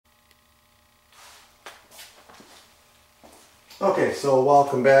Okay, so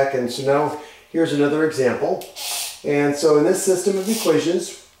welcome back, and so now here's another example. And so in this system of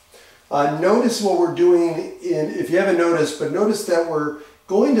equations, notice what we're doing if you haven't noticed, but notice that we're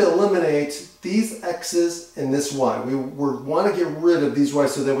going to eliminate these x's and this y. We want to get rid of these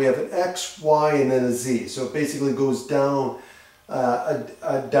y's so that we have an x, y, and then a z. So it basically goes down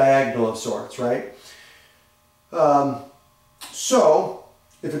a diagonal of sorts, right? So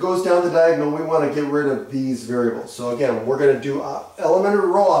if it goes down the diagonal, we want to get rid of these variables. So again, we're going to do elementary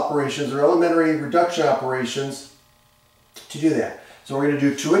row operations or elementary reduction operations to do that. So we're going to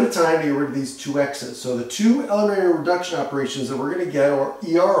do two at a time to get rid of these two x's. So the two elementary reduction operations that we're going to get, or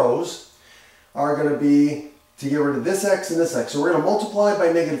EROs, are going to be to get rid of this x and this x. So we're going to multiply by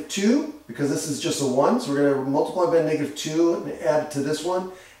 -2 because this is just a 1. So we're going to multiply by -2 and add it to this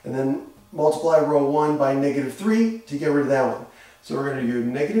one, and then multiply row 1 by -3 to get rid of that one. So we're going to do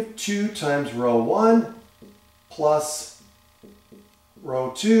 -2 times row 1 plus row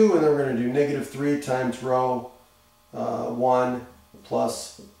 2, and then we're going to do -3 times row 1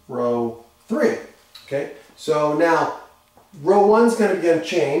 plus row 3. Okay, so now row 1 is going to get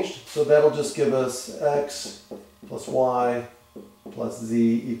changed, so that'll just give us x plus y plus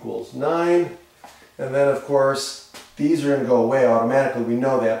z equals 9. And then of course these are going to go away automatically. We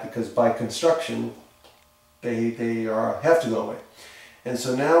know that because by construction they have to go away. And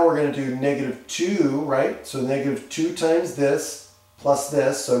so now we're going to do -2, right? So -2 times this plus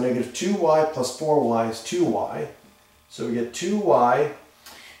this. So -2y plus 4y is 2y. So we get 2y.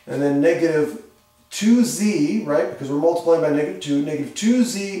 And then -2z, right? Because we're multiplying by -2.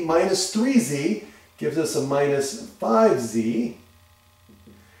 -2z minus 3z gives us a -5z.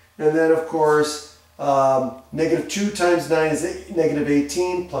 And then of course, -2 times 9 is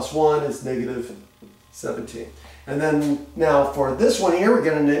 -18 plus 1 is -17. And then now for this one here, we're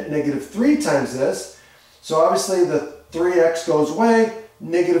going to -3 times this. So obviously the 3x goes away.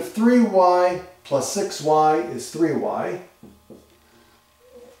 -3y plus 6y is 3y.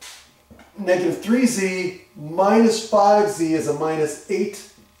 -3z minus 5z is a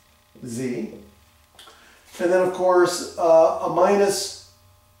 -8z. And then of course a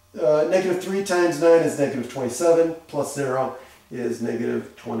 -3 times 9 is -27 plus 0 is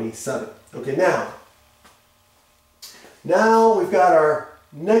 -27. Okay, now we've got our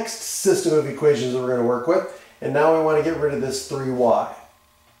next system of equations that we're going to work with, and now we want to get rid of this 3y.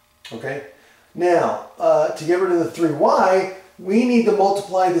 Okay, now to get rid of the 3y, we need to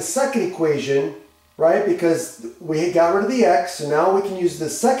multiply the second equation, right? Because we got rid of the x, so now we can use the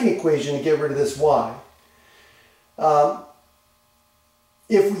second equation to get rid of this y.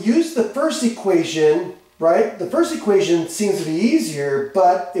 If we use the first equation, right, the first equation seems to be easier,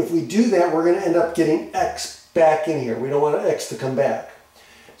 but if we do that, we're going to end up getting x back in here. We don't want x to come back.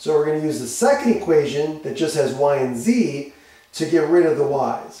 So we're going to use the second equation that just has y and z to get rid of the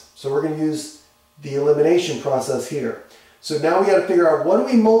y's. So we're going to use the elimination process here. So now we got to figure out what do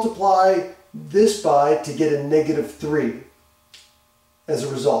we multiply this by to get a -3 as a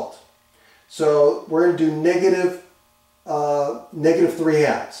result. So we're going to do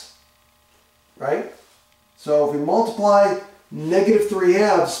 -3/2, right? So if we multiply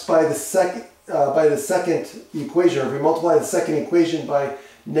 -3/2 by the second equation, or if we multiply the second equation by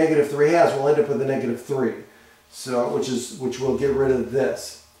 -3/2, we'll end up with a -3. So which will get rid of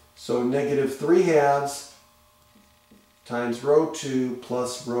this. So -3/2 times row 2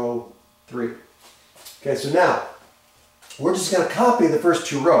 plus row 3. Okay, so now we're just going to copy the first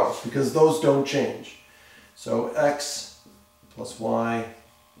two rows because those don't change. So x plus y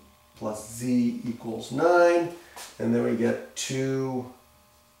plus z equals 9, and then we get 2y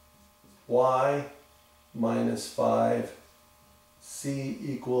minus 5c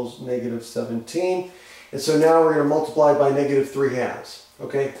equals -17. And so now we're going to multiply by -3/2.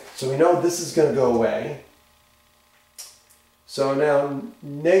 Okay, so we know this is going to go away. So now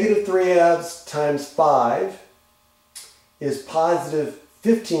 -3/2 times 5 is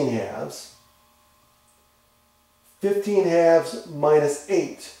 +15/2. 15/2 minus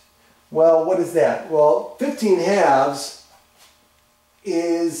 8. Well, what is that? Well, 15/2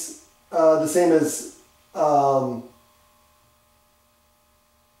 is the same as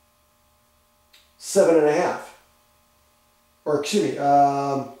 7.5. Or excuse me,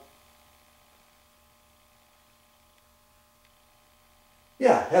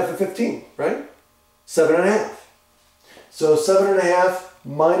 yeah, half of 15, right? 7.5. So 7.5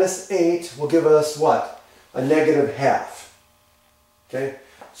 minus 8 will give us what? A -1/2. Okay,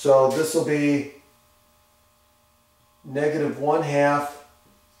 so this will be -1/2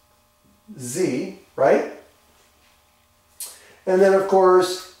 z, right? And then of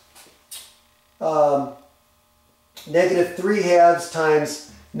course Negative 3 halves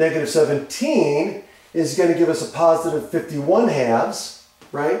times negative 17 is going to give us a positive 51 halves,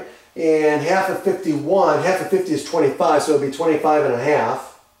 right? And half of 51, half of 50 is 25, so it would be 25 and a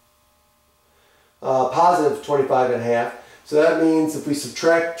half. Positive 25 and a half. So that means if we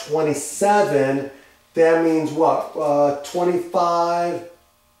subtract 27, that means what? 25,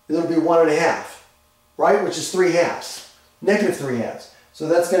 it'll be 1 1/2, right? Which is 3 halves, negative 3 halves. So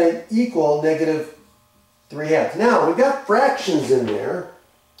that's going to equal negative 3 halves. Now, we've got fractions in there,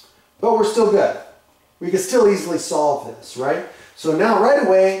 but we're still good. We can still easily solve this, right? So now right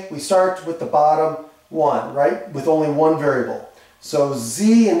away, we start with the bottom one, right? With only one variable. So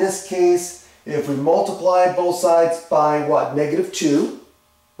z in this case, if we multiply both sides by what? Negative 2,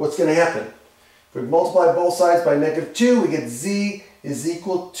 what's going to happen? If we multiply both sides by negative 2, we get z is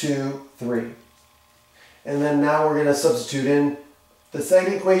equal to 3. And then now we're going to substitute in the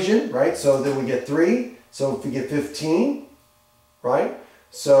second equation, right? So then we get 3. So if we get 15, right?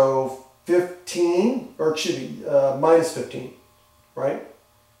 So 15, or it should be minus 15, right?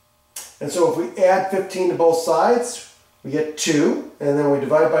 And so if we add 15 to both sides, we get 2, and then we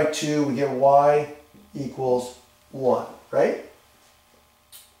divide by 2, we get y equals 1, right?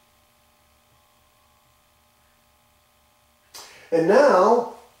 And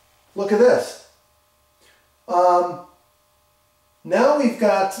now, look at this. Now we've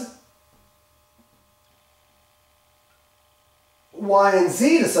got y and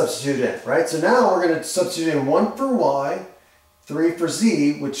z to substitute in, right? So now we're going to substitute in 1 for y, 3 for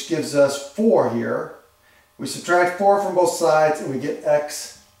z, which gives us 4 here. We subtract 4 from both sides, and we get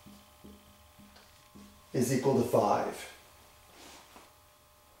x is equal to 5.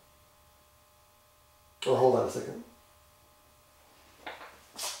 Or hold on a second.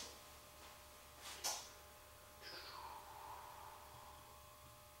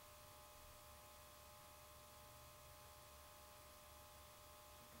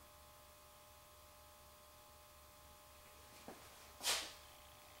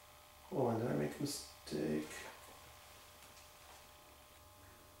 Oh, did I make a mistake?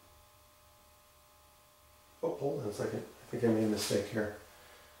 Oh, hold on a second. I think I made a mistake here.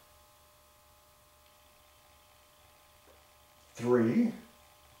 3.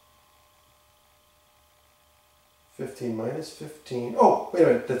 15 minus 15. Oh, wait a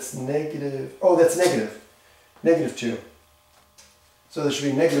minute. That's negative. Oh, that's negative. Negative 2. So this should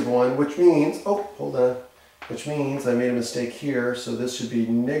be negative 1, which means, oh, hold on. Which means I made a mistake here. So this should be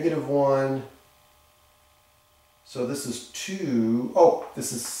negative 1. So this is 2. Oh,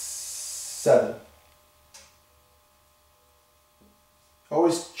 this is 7.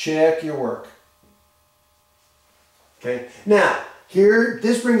 Always check your work. Okay. Now, here,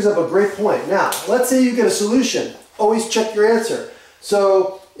 this brings up a great point. Now, let's say you get a solution. Always check your answer.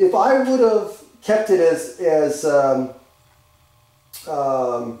 So, if I would have kept it as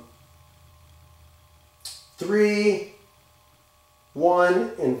 3,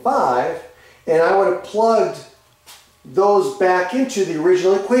 1, and 5, and I would have plugged those back into the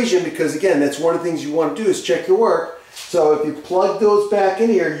original equation, because again, that's one of the things you want to do is check your work. So if you plug those back in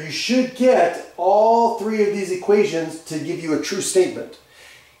here, you should get all 3 of these equations to give you a true statement.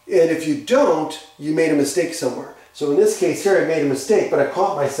 And if you don't, you made a mistake somewhere. So in this case here, I made a mistake, but I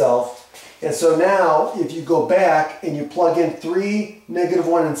caught myself. And so now, if you go back and you plug in 3, negative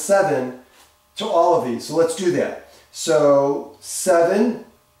 1, and 7 to all of these. So let's do that. So 7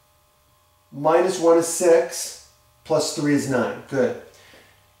 minus 1 is 6, plus 3 is 9. Good.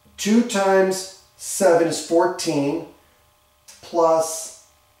 2 times 7 is 14, plus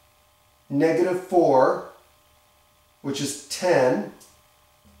negative 4, which is 10,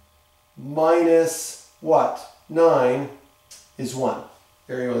 minus what? 9 is 1.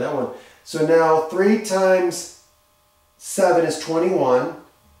 There you go, that one. So now 3 times 7 is 21.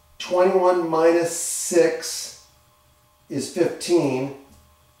 21 minus 6 is 15.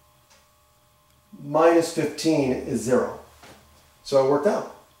 Minus 15 is 0. So it worked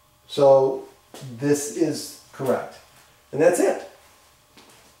out. So this is correct. And that's it.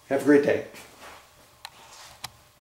 Have a great day.